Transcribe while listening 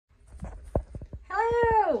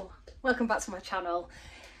welcome back to my channel.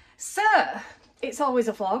 So it's always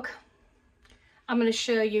a vlog. I'm going to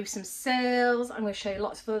show you some sales, I'm going to show you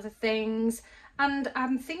lots of other things, and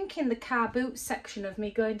I'm thinking the car boot section of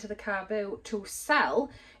me going to the car boot to sell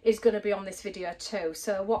is going to be on this video too,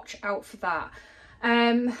 so watch out for that.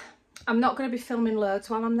 I'm not going to be filming loads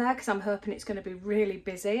while I'm there because I'm hoping it's going to be really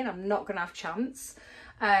busy and I'm not going to have chance,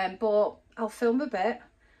 but I'll film a bit.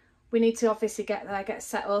 We need to obviously get there, get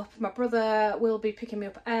set up. My brother will be picking me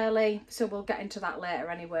up early, so we'll get into that later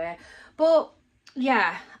anyway. But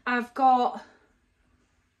yeah, I've got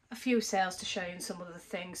a few sales to show you and some other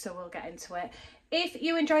things, so we'll get into it. If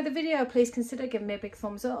you enjoyed the video, please consider giving me a big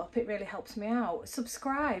thumbs up. It really helps me out.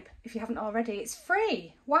 Subscribe if you haven't already. It's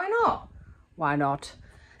free. Why not? Why not?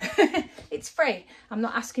 It's free. I'm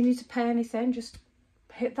not asking you to pay anything. Just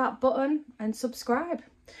hit that button and subscribe.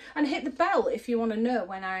 And hit the bell if you want to know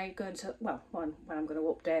when I go to, well, when I'm going to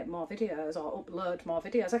update more videos or upload more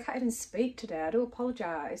videos. I can't even speak today. I do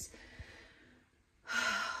apologise.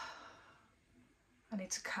 I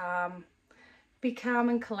need to be calm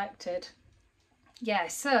and collected. Yeah,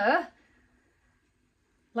 so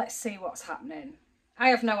let's see what's happening. I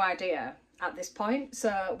have no idea at this point,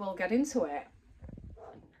 so we'll get into it.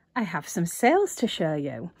 I have some sales to show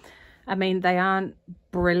you. I mean, they aren't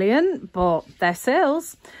brilliant, but they're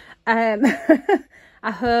sales. I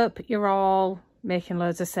hope you're all making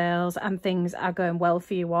loads of sales and things are going well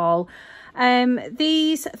for you all.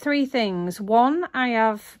 These three things. One, I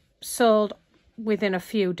have sold within a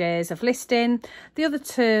few days of listing. The other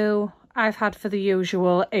two, I've had for the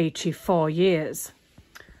usual 84 years.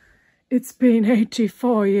 It's been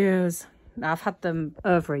 84 years. I've had them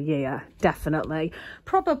over a year, definitely.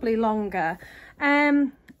 Probably longer.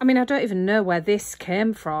 I mean, I don't even know where this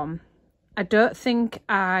came from. I don't think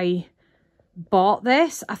I bought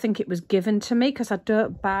this. I think it was given to me because I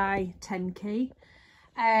don't buy 10key.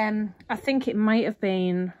 I think it might have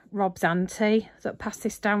been Rob's auntie that passed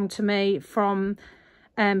this down to me from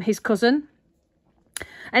his cousin.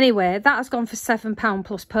 Anyway, that has gone for £7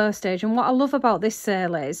 plus postage. And what I love about this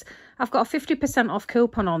sale is I've got a 50% off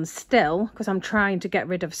coupon on still because I'm trying to get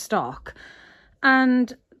rid of stock.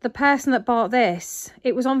 And the person that bought this,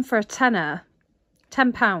 it was on for a tenner,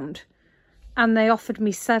 £10, and they offered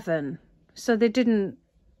me £7. So they didn't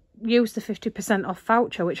use the 50% off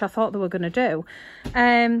voucher, which I thought they were going to do.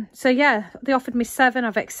 So yeah, they offered me £7.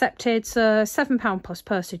 I've accepted, so £7 plus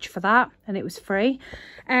postage for that, and it was free.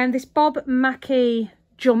 And this Bob Mackie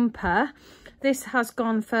jumper, this has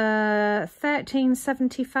gone for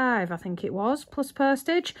 £13.75, I think it was, plus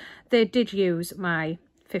postage. They did use my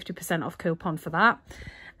 50% off coupon for that.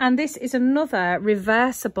 And this is another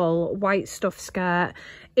reversible white stuff skirt.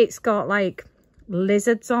 It's got like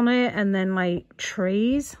lizards on it and then like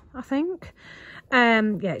trees, I think.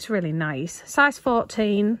 Yeah, it's really nice. Size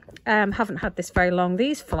 14. Haven't had this very long.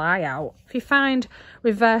 These fly out. If you find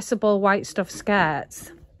reversible white stuff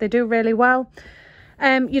skirts, they do really well.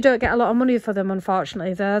 You don't get a lot of money for them,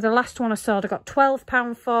 unfortunately, though. The last one I sold I got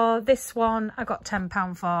 £12 for. This one I got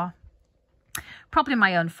 £10 for. Probably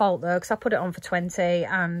my own fault though, because I put it on for 20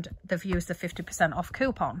 and they've used the 50% off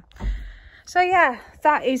coupon. So yeah,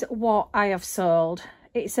 that is what I have sold.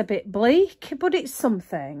 It's a bit bleak, but it's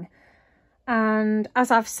something. And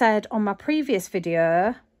as I've said on my previous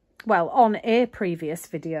video, well, on a previous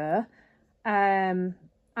video, I'm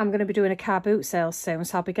going to be doing a car boot sale soon,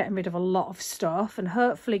 so I'll be getting rid of a lot of stuff and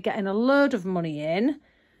hopefully getting a load of money in,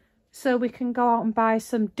 so we can go out and buy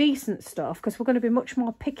some decent stuff, because we're going to be much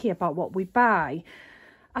more picky about what we buy.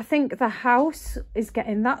 I think the house is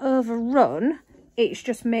getting that overrun. It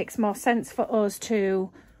just makes more sense for us to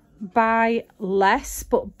buy less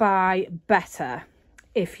but buy better,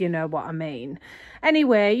 if you know what I mean.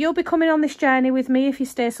 Anyway, you'll be coming on this journey with me if you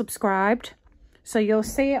stay subscribed, so you'll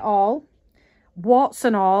see it all, warts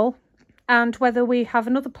and all, and whether we have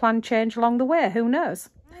another plan change along the way, who knows.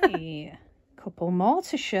 Hey. Couple more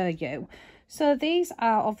to show you. So these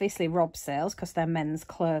are obviously Rob's sales because they're men's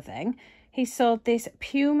clothing. He sold this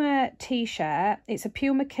Puma t-shirt. It's a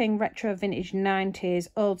Puma King retro vintage 90s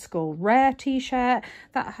old school rare t-shirt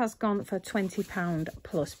that has gone for £20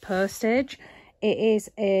 plus postage. It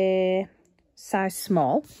is a size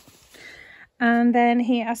small. And then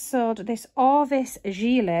he has sold this Orvis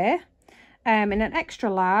gilet in an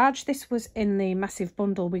extra large. This was in the massive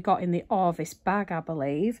bundle we got in the Orvis bag, I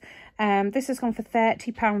believe. This has gone for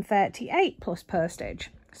 £30.38 plus postage.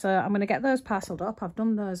 So I'm going to get those parcelled up. I've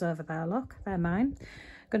done those over there, look, they're mine.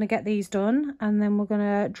 Going to get these done, and then we're going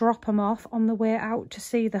to drop them off on the way out to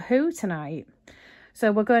see The Who tonight.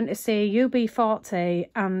 So we're going to see UB40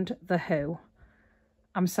 and The Who.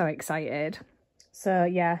 I'm so excited. So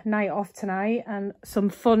yeah, night off tonight and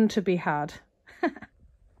some fun to be had.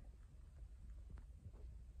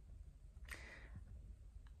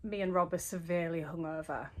 Me and Rob are severely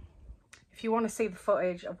hungover. If you want to see the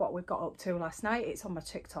footage of what we got up to last night, it's on my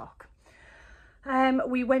TikTok.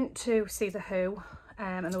 We went to see The Who,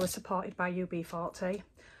 and they were supported by UB40.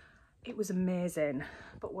 It was amazing,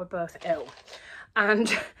 but we're both ill.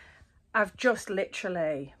 And I've just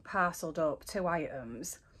literally parcelled up 2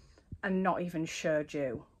 items and not even showed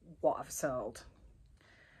you what I've sold.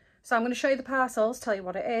 So I'm going to show you the parcels, tell you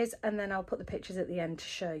what it is, and then I'll put the pictures at the end to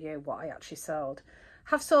show you what I actually sold.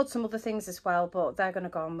 Have sold some other things as well, but they're going to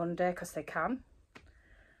go on Monday because they can.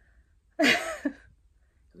 It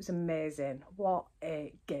was amazing. What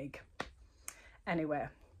a gig. Anyway,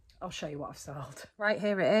 I'll show you what I've sold. Right,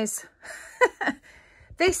 here it is.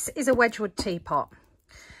 This is a Wedgwood teapot.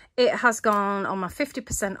 It has gone on my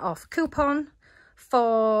 50% off coupon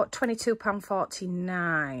for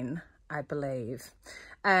 £22.49, I believe.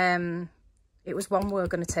 It was one we were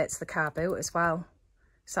going to take to the car boot as well.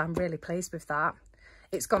 So I'm really pleased with that.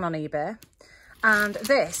 It's gone on eBay. And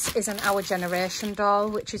this is an Our Generation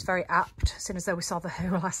doll, which is very apt, as soon as we saw The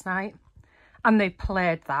Who last night. And they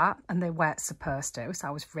played that, and they weren't supposed to, so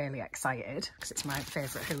I was really excited, because it's my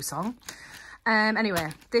favourite Who song.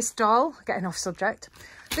 Anyway, this doll, getting off subject,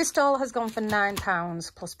 this doll has gone for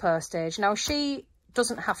 £9 plus postage. Now, she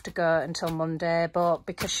doesn't have to go until Monday, but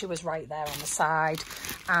because she was right there on the side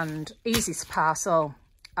and easy to parcel,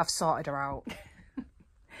 I've sorted her out.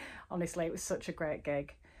 Honestly, it was such a great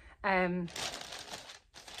gig.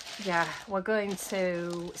 Yeah, we're going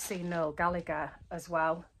to see Noel Gallagher as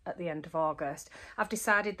well at the end of August. I've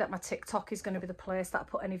decided that my TikTok is going to be the place that I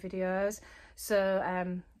put any videos. So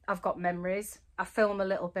I've got memories. I film a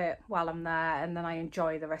little bit while I'm there and then I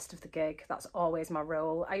enjoy the rest of the gig. That's always my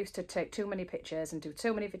rule. I used to take too many pictures and do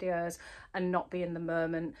too many videos and not be in the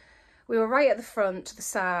moment. We were right at the front to the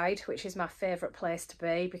side, which is my favourite place to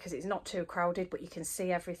be because it's not too crowded, but you can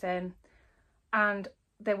see everything. And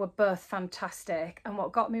they were both fantastic. And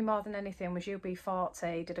what got me more than anything was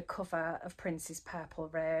UB40 did a cover of Prince's Purple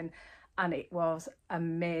Rain, and it was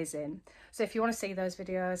amazing. So if you want to see those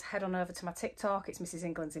videos, head on over to my TikTok. It's Mrs.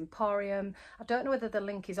 England's Emporium. I don't know whether the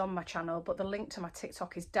link is on my channel, but the link to my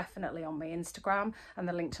TikTok is definitely on my Instagram, and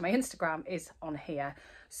the link to my Instagram is on here.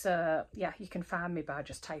 So yeah, you can find me by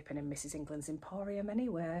just typing in Mrs. England's Emporium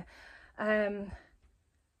anywhere.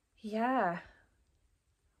 Yeah,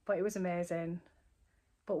 but it was amazing.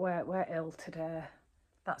 But we're ill today.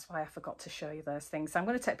 That's why I forgot to show you those things. So I'm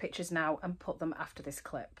going to take pictures now and put them after this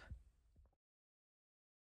clip.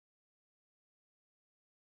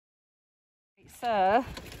 So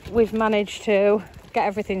we've managed to get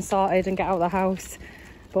everything sorted and get out of the house,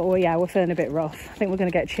 but we're feeling a bit rough. I think we're going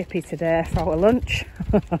to get chippy today for our lunch.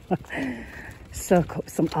 Soak up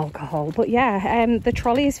some alcohol. But yeah, the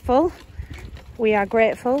trolley is full. We are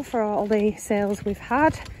grateful for all the sales we've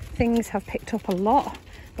had. Things have picked up a lot,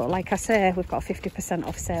 but like I say, we've got a 50%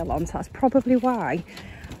 off sale on, so that's probably why.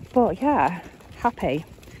 But yeah, happy.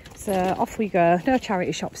 So off we go. No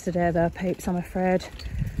charity shops today though, peeps, I'm afraid.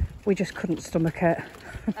 We just couldn't stomach it.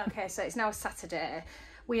 Okay, so it's now Saturday.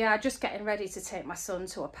 We are just getting ready to take my son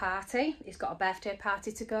to a party. He's got a birthday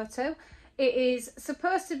party to go to. It is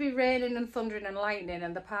supposed to be raining and thundering and lightning,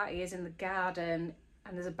 and the party is in the garden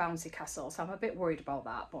and there's a bouncy castle, so I'm a bit worried about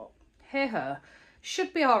that, but hey ho,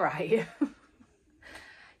 should be all right.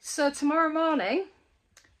 So tomorrow morning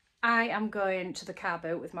I am going to the car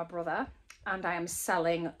boot with my brother, and I am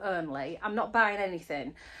selling only. I'm not buying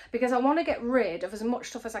anything because I want to get rid of as much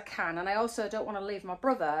stuff as I can, and I also don't want to leave my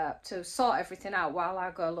brother to sort everything out while I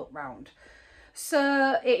go look round.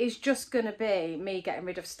 So it is just going to be me getting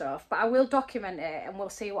rid of stuff, but I will document it and we'll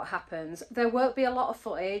see what happens. There won't be a lot of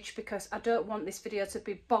footage because I don't want this video to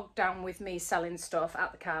be bogged down with me selling stuff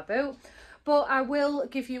at the car boot, but I will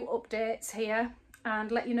give you updates here and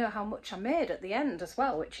let you know how much I made at the end as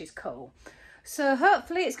well, which is cool. So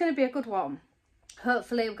hopefully it's going to be a good one.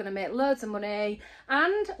 Hopefully we're going to make loads of money,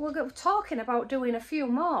 and we're talking about doing a few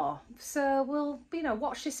more. So we'll,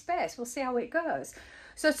 watch this space. We'll see how it goes.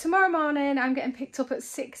 So tomorrow morning I'm getting picked up at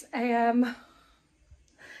 6 AM.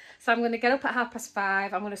 So I'm going to get up at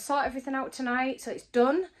 5:30. I'm going to sort everything out tonight so it's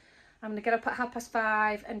done. I'm going to get up at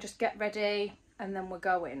 5:30 and just get ready, and then we're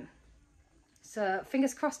going. So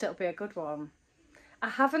fingers crossed it'll be a good one. I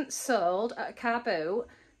haven't sold at a car boot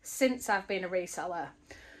since I've been a reseller,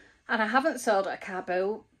 and I haven't sold at a car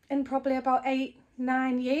boot in probably about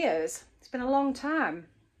 8-9 years. It's been a long time,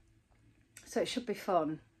 so it should be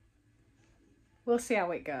fun. We'll see how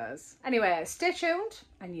it goes. Anyway, stay tuned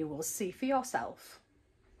and you will see for yourself.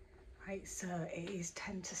 Right. Right, so it is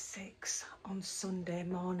 10 to 6 on Sunday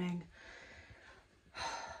morning.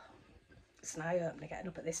 It's an eye-opener getting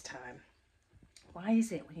up at this time. Why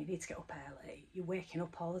is it when you need to get up early, you're waking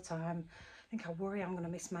up all the time? I think I worry I'm going to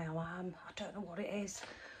miss my alarm. I don't know what it is.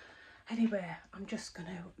 Anyway, I'm just going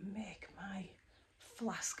to make my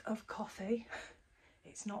flask of coffee.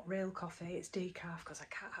 It's not real coffee, it's decaf because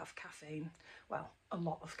I can't have caffeine. Well, a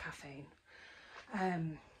lot of caffeine.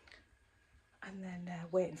 And then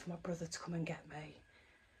waiting for my brother to come and get me.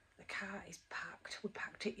 The car is packed. We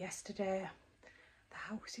packed it yesterday. The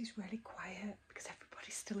house is really quiet because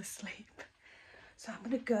everybody's still asleep. So I'm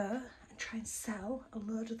going to go and try and sell a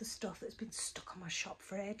load of the stuff that's been stuck on my shop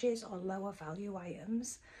for ages, or lower value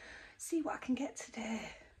items. See what I can get today.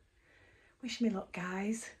 Wish me luck,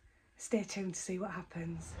 guys. Stay tuned to see what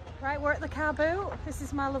happens. Right, we're at the car boot. This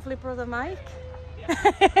is my lovely brother Mike.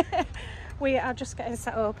 We are just getting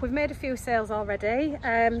set up. We've made a few sales already.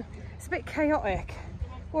 It's a bit chaotic.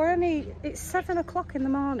 It's 7 o'clock in the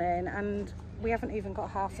morning and we haven't even got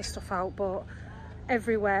half the stuff out, but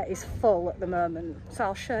everywhere is full at the moment. So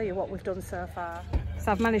I'll show you what we've done so far.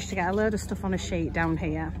 So I've managed to get a load of stuff on a sheet down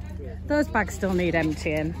here. Those bags still need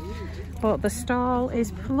emptying, but the stall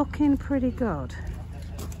is looking pretty good.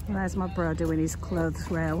 There's my bro doing his clothes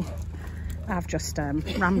rail. I've just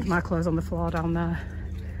rammed my clothes on the floor down there.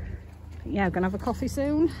 Yeah, I'm gonna have a coffee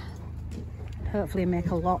soon. Hopefully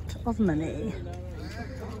make a lot of money.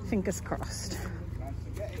 Fingers crossed.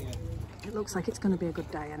 It looks like it's going to be a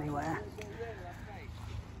good day anyway.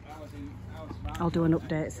 I'll do an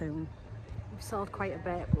update soon. We've sold quite a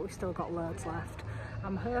bit, but we've still got loads left.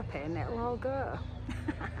 I'm hoping it'll all go.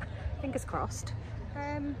 Fingers crossed.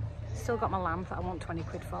 Still got my lamp that I want 20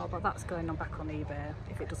 quid for, but that's going on back on eBay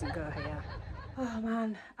if it doesn't go here. Oh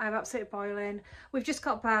man, I'm absolutely boiling. We've just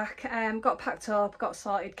got back, got packed up, got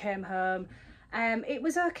sorted, came home. It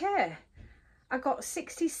was okay. I got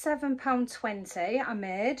 £67.20 I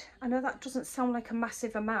made. I know that doesn't sound like a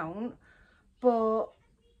massive amount, but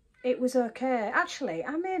it was okay. Actually,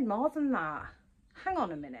 I made more than that. Hang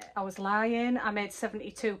on a minute. I was lying. I made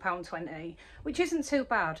 £72.20, which isn't too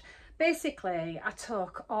bad. Basically, I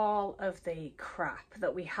took all of the crap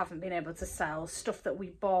that we haven't been able to sell, stuff that we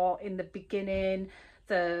bought in the beginning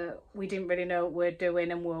that we didn't really know what we're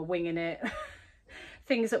doing and we're winging it.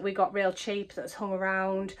 Things that we got real cheap that's hung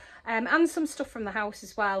around, and some stuff from the house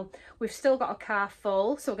as well. We've still got a car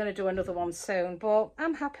full, so we're going to do another one soon, but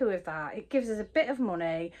I'm happy with that. It gives us a bit of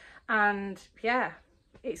money and yeah,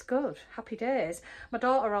 it's good. Happy days. My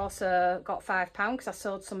daughter also got £5 because I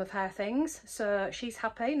sold some of her things, so she's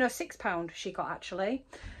happy. No, £6 she got actually.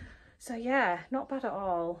 So yeah, not bad at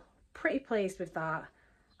all. Pretty pleased with that.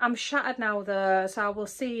 I'm shattered now though, so I will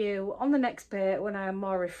see you on the next bit when I am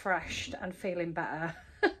more refreshed and feeling better.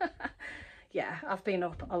 Yeah, I've been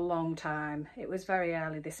up a long time. It was very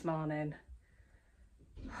early this morning.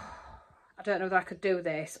 I don't know that I could do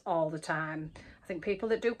this all the time. I think people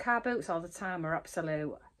that do car boots all the time are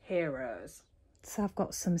absolute heroes. So I've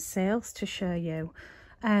got some sales to show you.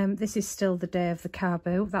 This is still the day of the car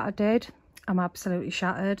boot that I did. I'm absolutely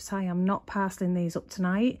shattered, so I am not parcelling these up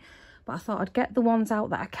tonight. But I thought I'd get the ones out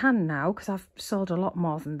that I can now because I've sold a lot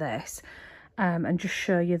more than this, and just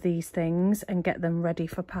show you these things and get them ready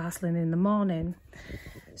for parcelling in the morning.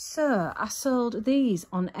 So I sold these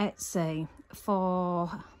on Etsy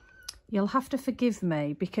for, you'll have to forgive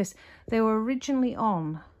me because they were originally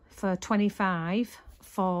on for 25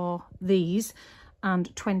 for these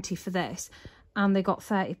and 20 for this, and they got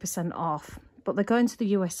 30% off, but they're going to the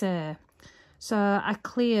USA. So I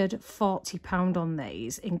cleared £40 on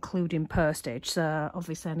these, including postage. So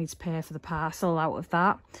obviously I need to pay for the parcel out of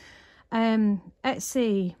that.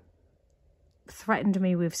 Etsy threatened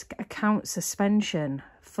me with account suspension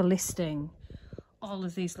for listing all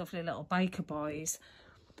of these lovely little biker boys.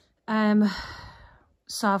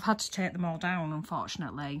 So I've had to take them all down,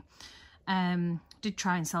 unfortunately. Did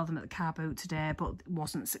try and sell them at the car boot today, but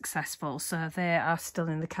wasn't successful. So they are still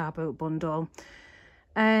in the car boot bundle.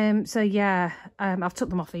 So yeah, I've took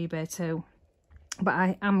them off eBay too, but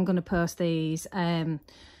I am going to post these.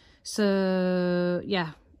 So yeah,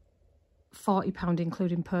 £40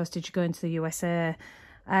 including postage going to the USA.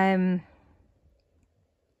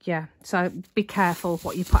 Yeah, so be careful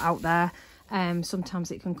what you put out there.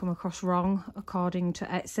 Sometimes it can come across wrong according to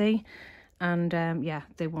Etsy, and yeah,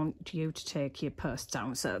 they want you to take your posts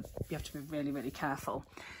down, so you have to be really, really careful.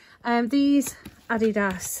 These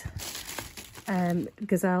Adidas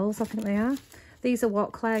gazelles, I think they are. These are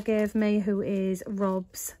what Claire gave me, who is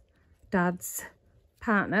Rob's dad's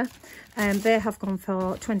partner. They have gone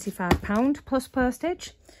for £25 plus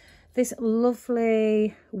postage. This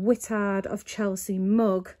lovely Whittard of Chelsea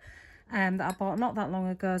mug, that I bought not that long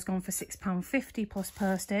ago has gone for £6.50 plus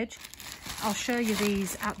postage. I'll show you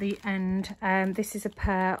these at the end. This is a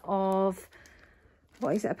pair of,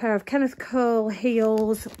 what is it? A pair of Kenneth Cole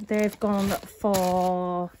heels. They've gone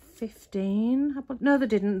for 15. No, they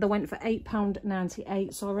didn't. They went for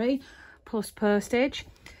 £8.98, sorry, plus postage.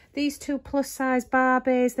 These two plus size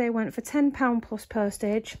Barbies, they went for £10 plus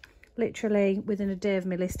postage, literally within a day of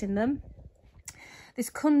me listing them. This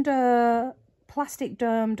Kunder plastic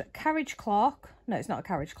domed carriage clock. No, it's not a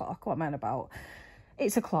carriage clock. What am I on about?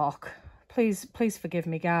 It's a clock. Please forgive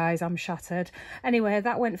me, guys. I'm shattered. Anyway,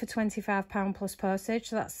 that went for £25 plus postage.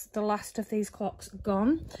 So that's the last of these clocks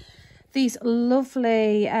gone. These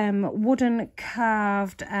lovely wooden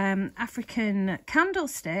carved African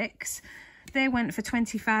candlesticks, they went for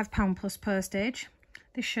 £25 plus postage.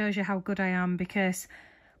 This shows you how good I am, because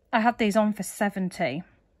I had these on for 70.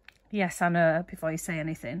 Yes, I know, before you say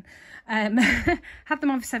anything. Had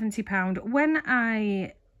them on for £70. When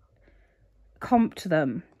I comped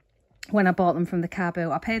them, when I bought them from the car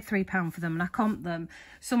boot, I paid £3 for them and I comped them.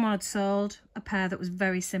 Someone had sold a pair that was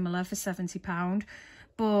very similar for £70.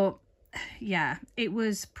 But yeah, it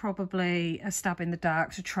was probably a stab in the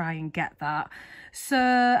dark to try and get that. So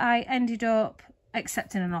I ended up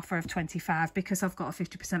accepting an offer of 25 because I've got a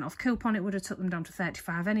 50% off coupon. It would have took them down to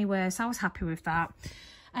 35 anyway, so I was happy with that.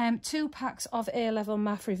 2 packs of A-level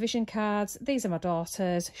math revision cards. These are my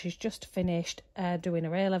daughter's. She's just finished doing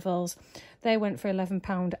her A-levels. They went for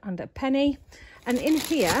 £11 and a penny. And in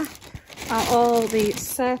here are all the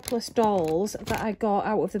surplus dolls that I got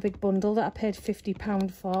out of the big bundle that I paid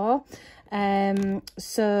 £50 for.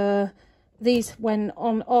 So these went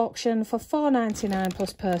on auction for £4.99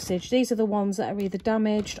 plus postage. These are the ones that are either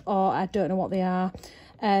damaged or I don't know what they are.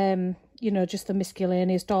 You know, just the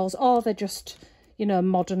miscellaneous dolls, or they're just, you know,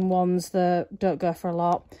 modern ones that don't go for a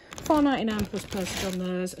lot. £4.99 plus postage on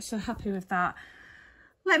those, so happy with that.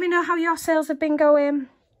 Let me know how your sales have been going.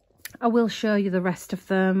 I will show you the rest of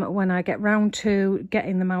them when I get round to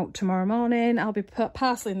getting them out tomorrow morning. I'll be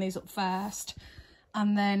parceling these up first,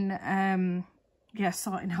 and then yeah,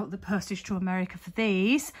 sorting out the postage to America for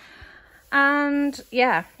these. And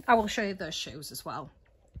yeah, I will show you those shoes as well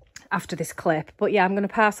after this clip. But yeah, I'm going to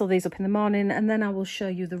parcel these up in the morning, and then I will show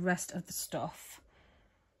you the rest of the stuff.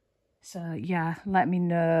 So yeah, let me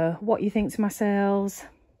know what you think to my sales.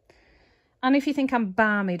 And if you think I'm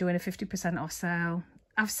balmy doing a 50% off sale,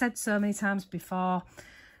 I've said so many times before,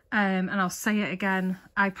 and I'll say it again,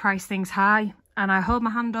 I price things high, and I hold my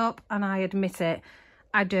hand up and I admit it.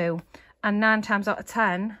 I do. And 9 times out of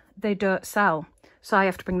 10, they don't sell. So I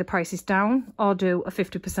have to bring the prices down, or do a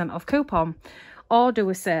 50% off coupon, or do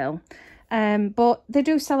a sale. But they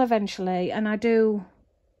do sell eventually, and I do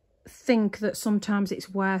think that sometimes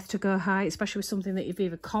it's worth to go high, especially with something that you've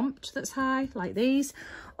either comped that's high, like these,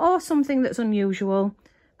 or something that's unusual.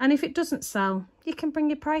 And if it doesn't sell, you can bring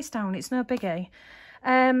your price down. It's no biggie.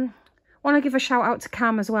 Want to give a shout out to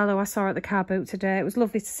Cam as well, who I saw at the car boot today. It was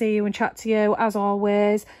lovely to see you and chat to you, as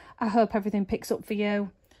always. I hope everything picks up for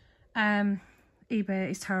you.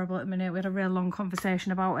 eBay is terrible at the minute. We had a real long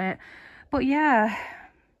conversation about it. But yeah,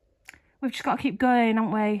 we've just got to keep going,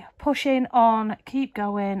 haven't we? Pushing on, keep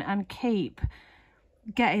going, and keep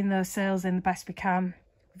getting those sales in the best we can.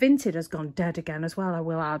 Vinted has gone dead again as well, I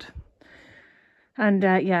will add. And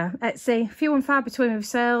yeah, Etsy, few and far between with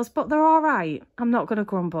sales, but they're all right. I'm not going to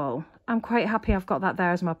grumble. I'm quite happy I've got that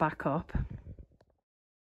there as my backup.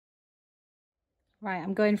 Right,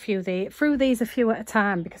 I'm going through these a few at a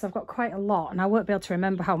time because I've got quite a lot and I won't be able to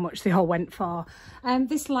remember how much they all went for.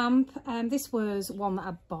 This lamp, this was one that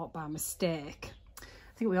I bought by mistake.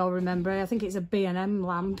 I think we all remember it. I think it's a B&M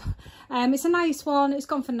lamp. It's a nice one. It's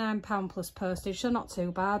gone for £9 plus postage, so not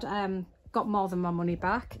too bad. Got more than my money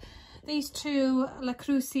back. These two Le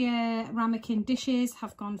Creuset ramekin dishes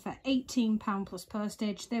have gone for £18 plus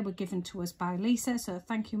postage. They were given to us by Lisa, so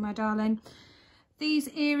thank you, my darling. These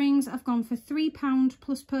earrings have gone for £3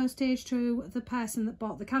 plus postage to the person that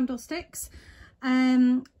bought the candlesticks.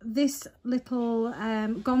 This little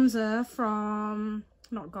Gonzo from,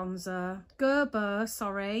 not Gonzo, Gerber,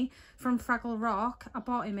 sorry, from Fraggle Rock. I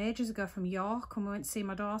bought him ages ago from York when we went to see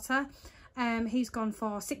my daughter. He's gone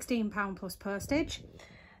for £16 plus postage.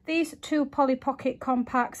 These two Polly Pocket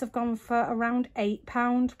compacts have gone for around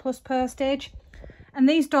 £8 plus postage. And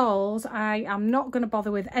these dolls, I am not going to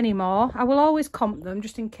bother with anymore. I will always comp them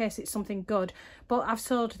just in case it's something good. But I've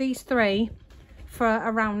sold these 3 for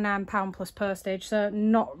around £9 plus postage. So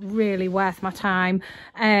not really worth my time.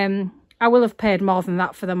 I will have paid more than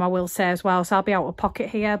that for them, I will say as well. So I'll be out of pocket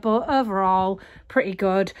here. But overall, pretty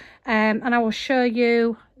good. And I will show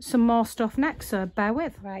you some more stuff next, so bear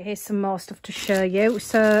with. Right, here's some more stuff to show you.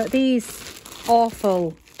 So these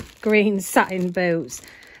awful green satin boots,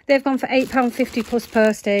 they've gone for £8.50 plus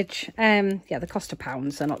postage. Yeah, they cost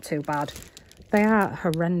 £1, so not too bad. They are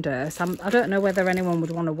horrendous. I don't know whether anyone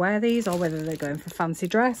would want to wear these or whether they're going for fancy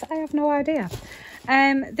dress. I have no idea.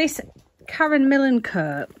 This Karen Millen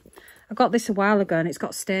coat, I got this a while ago and it's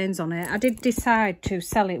got stains on it. I did decide to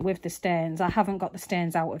sell it with the stains. I haven't got the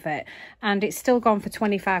stains out of it. And it's still gone for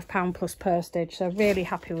 £25 plus postage. So really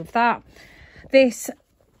happy with that. This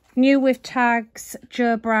new with tags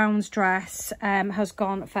Joe Brown's dress has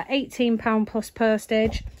gone for £18 plus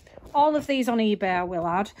postage. All of these on eBay I will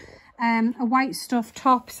add. A white stuff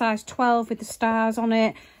top, size 12 with the stars on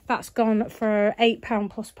it. That's gone for £8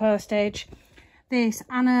 plus postage. This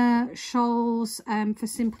Anna Scholl's for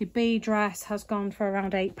Simply Be dress has gone for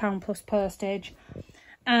around £8 plus postage.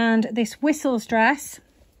 And this Whistles dress,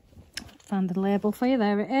 found the label for you,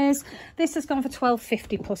 there it is. This has gone for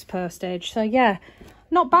 £12.50 plus postage. So yeah,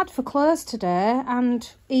 not bad for clothes today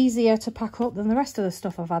and easier to pack up than the rest of the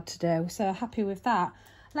stuff I've had to do. So happy with that.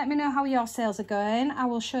 Let me know how your sales are going. I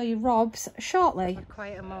will show you Rob's shortly.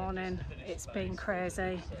 Quite a morning. It's been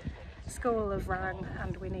crazy. School have rang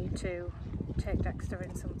and we need to take Dexter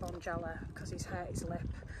in some Bonjela because he's hurt his lip.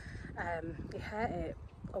 He hurt it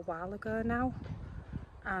a while ago now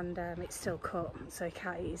and it's still cut, so he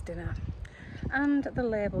can't eat his dinner. And the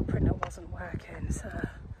label printer wasn't working, so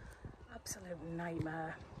absolute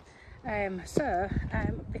nightmare.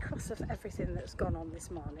 Because of everything that's gone on this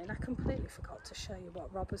morning, I completely forgot to show you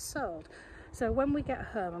what Rob has sold. So when we get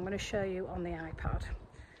home, I'm going to show you on the iPad.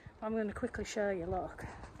 I'm going to quickly show you, look,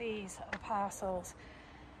 these are the parcels.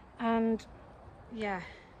 And yeah,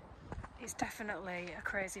 it's definitely a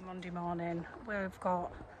crazy Monday morning. We've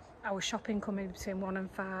got our shopping coming between 1 and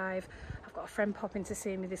 5. I've got a friend popping to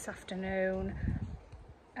see me this afternoon.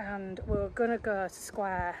 And we're going to go to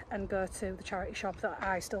Square and go to the charity shop that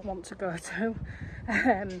I still want to go to,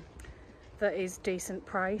 that is decent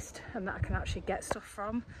priced and that I can actually get stuff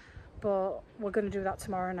from. But we're going to do that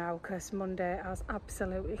tomorrow now because Monday has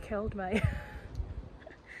absolutely killed me.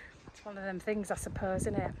 It's one of them things, I suppose,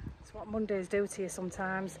 isn't it? It's what Mondays do to you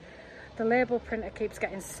sometimes. The label printer keeps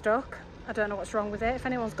getting stuck. I don't know what's wrong with it. If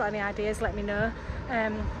anyone's got any ideas, let me know.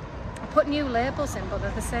 I put new labels in, but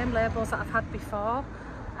they're the same labels that I've had before.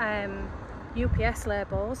 UPS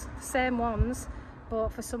labels, the same ones, but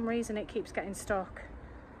for some reason it keeps getting stuck.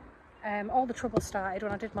 All the trouble started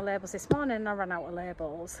when I did my labels this morning and I ran out of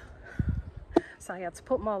labels. So I had to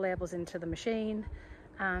put more labels into the machine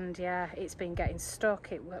and yeah, it's been getting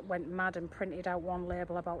stuck. It went mad and printed out one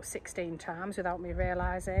label about 16 times without me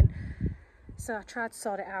realising. So I tried to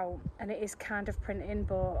sort it out and it is kind of printing,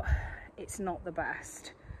 but it's not the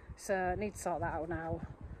best. So I need to sort that out now.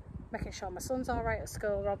 Making sure my son's all right at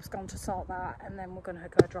school. Rob's gone to sort that, and then we're going to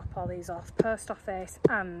go drop all these off, post office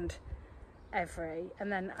and every, and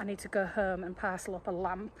then I need to go home and parcel up a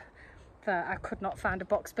lamp that I could not find a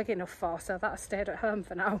box big enough for, so that I stayed at home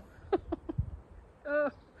for now. Oh,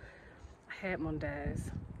 I hate Mondays,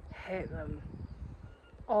 hate them.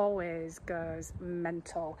 Always goes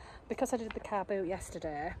mental. Because I did the car boot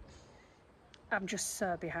yesterday, I'm just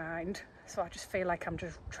so behind, so I just feel like I'm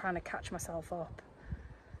just trying to catch myself up.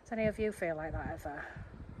 Does any of you feel like that ever?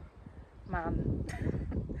 Man,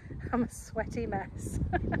 I'm a sweaty mess.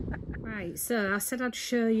 Right, so I said I'd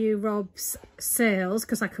show you Rob's sales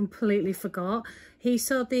because I completely forgot. He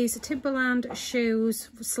sold these Timberland shoes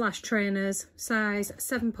 / trainers, size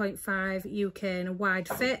 7.5 UK in a wide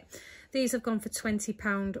fit. These have gone for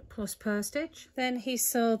 £20 plus postage. Then he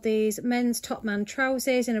sold these men's Topman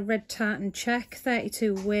trousers in a red tartan check,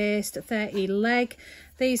 32 waist, 30 leg.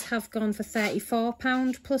 These have gone for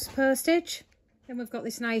 £34 plus postage. Then we've got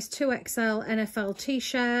this nice 2XL NFL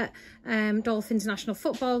t-shirt, Dolphins National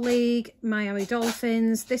Football League, Miami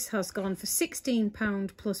Dolphins. This has gone for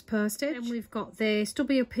 £16 plus postage. Then we've got this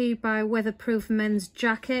WP by Weatherproof men's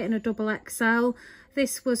jacket in a XXL.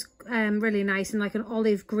 This was really nice in like an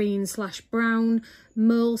olive green / brown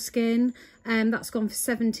moleskin. That's gone for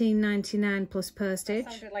 £17.99 plus postage.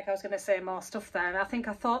 It sounded like I was going to say more stuff then. I think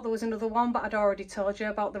I thought there was another one, but I'd already told you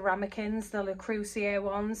about the ramekins, the Le Creuset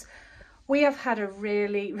ones. We have had a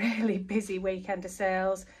really, really busy weekend of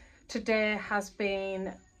sales. Today has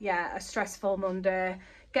been, yeah, a stressful Monday.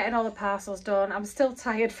 Getting all the parcels done. I'm still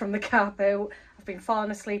tired from the car boot. I've been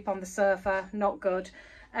falling asleep on the sofa. Not good.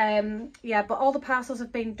 Yeah, but all the parcels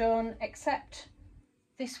have been done except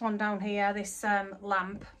this one down here, this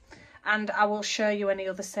lamp. And I will show you any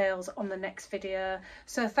other sales on the next video.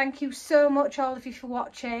 So thank you so much, all of you, for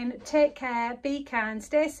watching. Take care, be kind,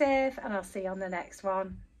 stay safe, and I'll see you on the next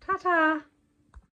one. Ta-ta!